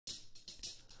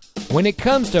When it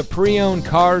comes to pre-owned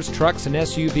cars, trucks, and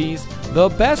SUVs, the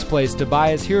best place to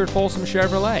buy is here at Folsom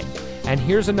Chevrolet. And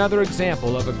here's another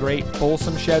example of a great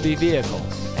Folsom Chevy vehicle,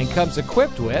 and comes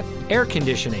equipped with air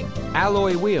conditioning,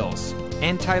 alloy wheels,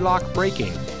 anti-lock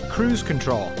braking, cruise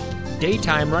control,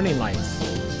 daytime running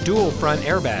lights, dual front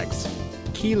airbags,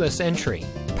 keyless entry,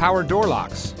 power door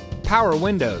locks, power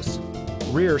windows,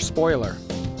 rear spoiler,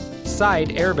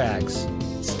 side airbags,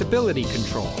 stability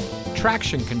control,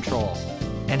 traction control,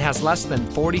 and has less than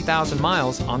 40,000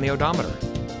 miles on the odometer.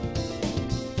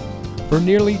 For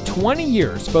nearly 20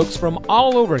 years, folks from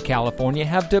all over California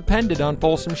have depended on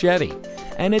Folsom Chevy,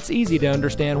 and it's easy to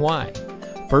understand why.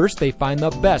 First, they find the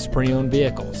best pre-owned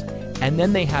vehicles, and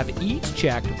then they have each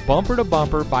checked bumper to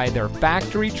bumper by their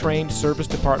factory-trained service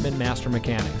department master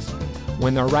mechanics.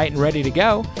 When they're right and ready to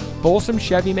go, Folsom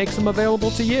Chevy makes them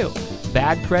available to you.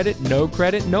 Bad credit, no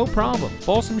problem.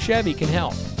 Folsom Chevy can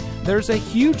help. There's a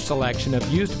huge selection of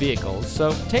used vehicles,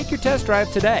 so take your test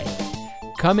drive today.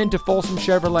 Come into Folsom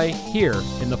Chevrolet here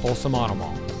in the Folsom Auto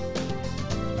Mall.